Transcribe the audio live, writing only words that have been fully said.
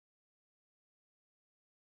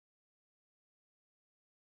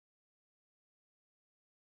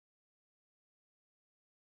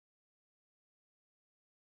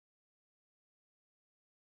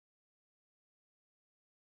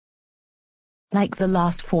Like the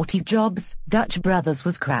last 40 jobs, Dutch Brothers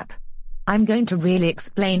was crap. I'm going to really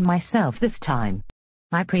explain myself this time.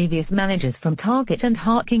 My previous managers from Target and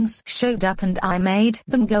Harkins showed up and I made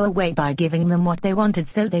them go away by giving them what they wanted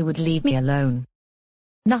so they would leave me alone.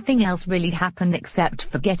 Nothing else really happened except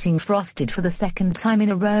for getting frosted for the second time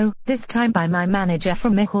in a row, this time by my manager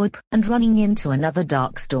from Hoop, and running into another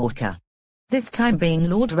dark stalker. This time being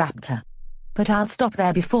Lord Raptor. But I'll stop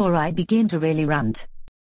there before I begin to really rant.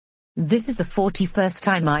 This is the 41st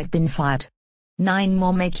time I've been fired. 9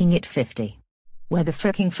 more making it 50. Where the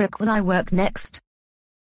fricking frick will I work next?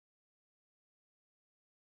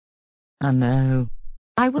 Oh no.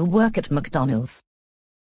 I will work at McDonald's.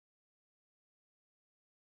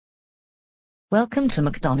 Welcome to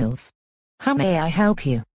McDonald's. How may I help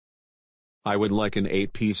you? I would like an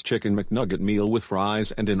 8-piece chicken McNugget meal with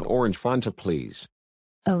fries and an orange Fanta, please.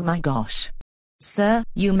 Oh my gosh. Sir,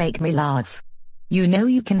 you make me laugh. You know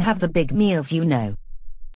you can have the big meals, you know.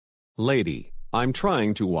 Lady, I'm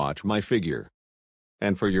trying to watch my figure.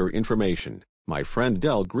 And for your information, my friend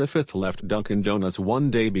Del Griffith left Dunkin' Donuts one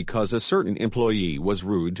day because a certain employee was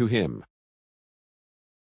rude to him.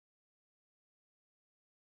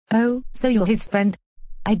 Oh, so you're his friend?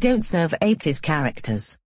 I don't serve 80s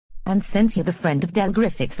characters. And since you're the friend of Del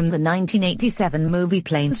Griffith from the 1987 movie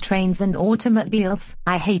Planes, Trains and Automobiles,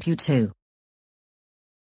 I hate you too.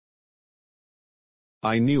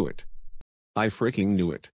 I knew it. I freaking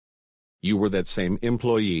knew it. You were that same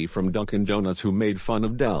employee from Dunkin' Donuts who made fun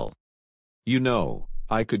of Del. You know,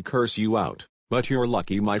 I could curse you out, but you're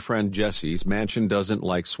lucky my friend Jesse's mansion doesn't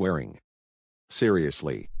like swearing.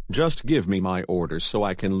 Seriously, just give me my orders so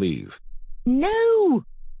I can leave. No!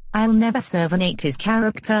 I'll never serve an 80s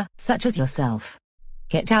character, such as yourself.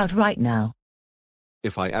 Get out right now.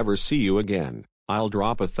 If I ever see you again, I'll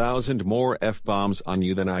drop 1,000 more F-bombs on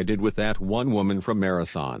you than I did with that one woman from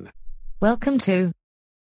Marathon. Welcome to...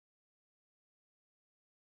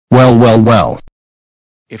 Well.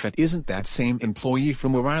 If it isn't that same employee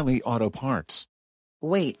from O'Reilly Auto Parts.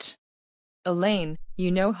 Wait. Elaine,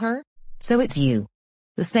 you know her? So it's you.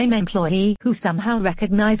 The same employee who somehow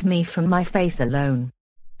recognized me from my face alone.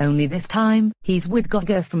 Only this time, he's with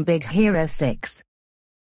Gogo from Big Hero 6.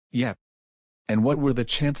 Yep. And what were the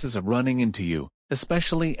chances of running into you,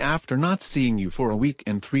 especially after not seeing you for a week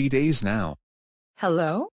and 3 days now?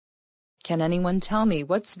 Hello? Can anyone tell me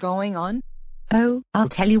what's going on? Oh, I'll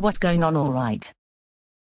tell you what's going on, alright.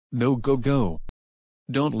 No, Gogo.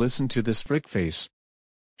 Don't listen to this frickface.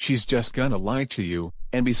 She's just gonna lie to you,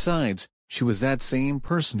 and besides, she was that same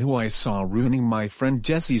person who I saw ruining my friend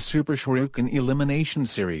Jesse's Super Shuriken Elimination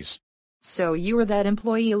series. So you were that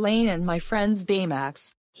employee Elaine and my friends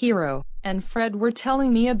Baymax, Hero, and Fred were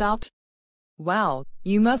telling me about? Wow,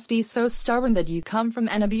 you must be so stubborn that you come from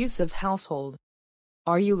an abusive household.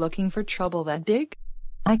 Are you looking for trouble that big?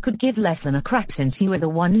 I could give less than a crap since you were the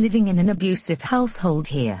one living in an abusive household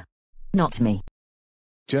here. Not me.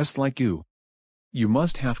 Just like you. You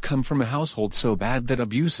must have come from a household so bad that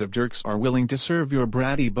abusive jerks are willing to serve your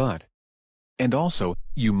bratty butt. And also,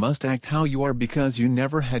 you must act how you are because you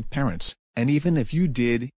never had parents, and even if you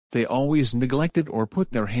did, they always neglected or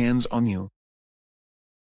put their hands on you.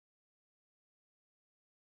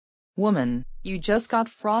 Woman, you just got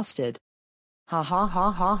frosted. Ha ha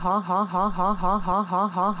ha ha ha ha ha ha ha ha ha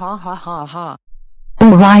ha ha ha ha ha.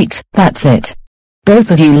 Alright, that's it.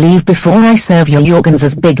 Both of you leave before I serve your organs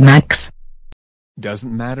as Big Macs.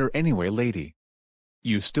 Doesn't matter anyway, lady.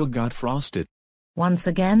 You still got frosted. Once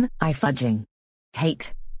again, I fudging.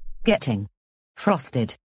 Hate. Getting.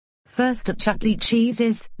 Frosted. First at Chuck E.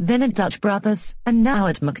 Cheese's, then at Dutch Brothers, and now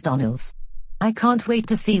at McDonald's. I can't wait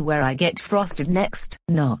to see where I get frosted next,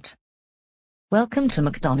 not. Welcome to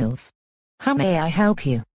McDonald's. How may I help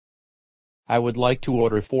you? I would like to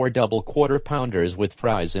order 4 double quarter pounders with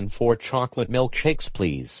fries and 4 chocolate milkshakes,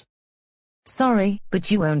 please. Sorry, but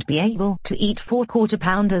you won't be able to eat 4 quarter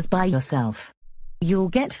pounders by yourself. You'll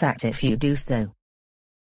get fat if you do so.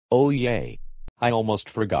 Oh yay. I almost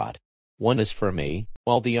forgot. 1 is for me,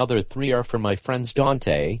 while the other 3 are for my friends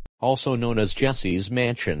Dante, also known as Jesse's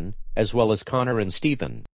Mansion, as well as Connor and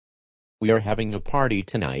Steven. We are having a party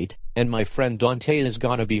tonight, and my friend Dante is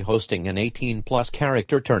gonna be hosting an 18-plus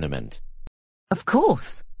character tournament. Of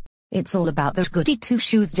course. It's all about the goody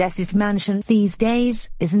two-shoes Jesse's Mansion these days,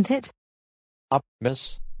 isn't it?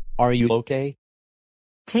 Miss? Are you okay?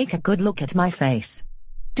 Take a good look at my face.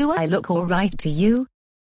 Do I look alright to you?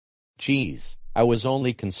 Geez, I was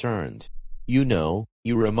only concerned. You know,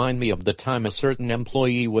 you remind me of the time a certain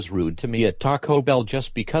employee was rude to me at Taco Bell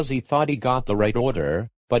just because he thought he got the right order,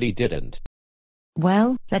 but he didn't.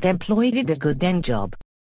 Well, that employee did a good dang job.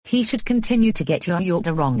 He should continue to get your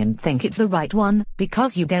order wrong and think it's the right one,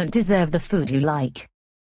 because you don't deserve the food you like.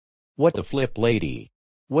 What the flip, lady?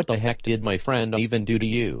 What the heck did my friend even do to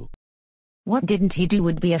you? What didn't he do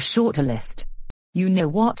would be a shorter list. You know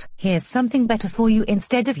what? Here's something better for you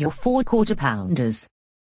instead of your 4 quarter pounders.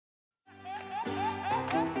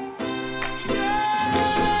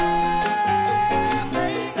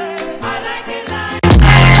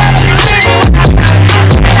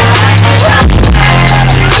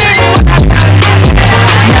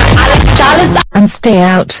 And stay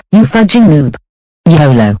out, you fudging noob.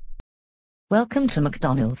 YOLO. Welcome to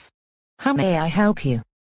McDonald's. How may I help you?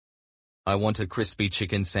 I want a crispy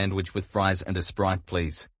chicken sandwich with fries and a Sprite,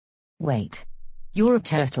 please. Wait. You're a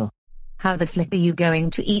turtle. How the flick are you going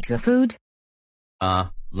to eat your food?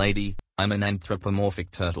 Lady, I'm an anthropomorphic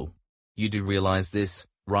turtle. You do realize this,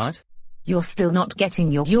 right? You're still not getting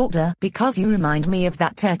your order because you remind me of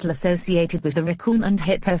that turtle associated with the raccoon and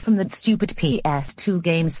hippo from that stupid PS2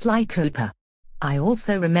 game Sly Cooper. I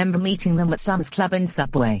also remember meeting them at Sam's Club and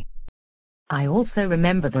Subway. I also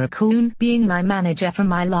remember the raccoon being my manager from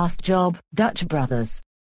my last job, Dutch Brothers.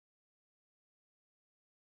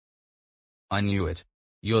 I knew it.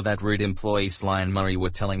 You're that rude employee Sly and Murray were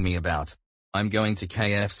telling me about. I'm going to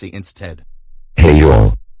KFC instead. Hey you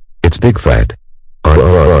all. It's Big Fat.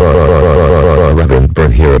 Reverend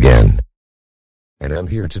Burn here again. And I'm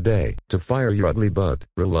here today to fire your ugly butt,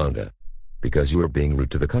 Rolanda. Because you are being rude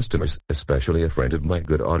to the customers, especially a friend of my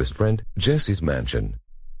good honest friend, Jesse's mansion.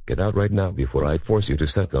 Get out right now before I force you to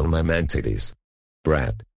suck on my man titties.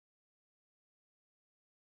 Brat.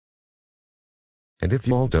 And if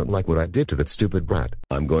y'all don't like what I did to that stupid brat,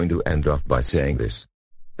 I'm going to end off by saying this.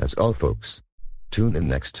 That's all folks. Tune in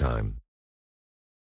next time.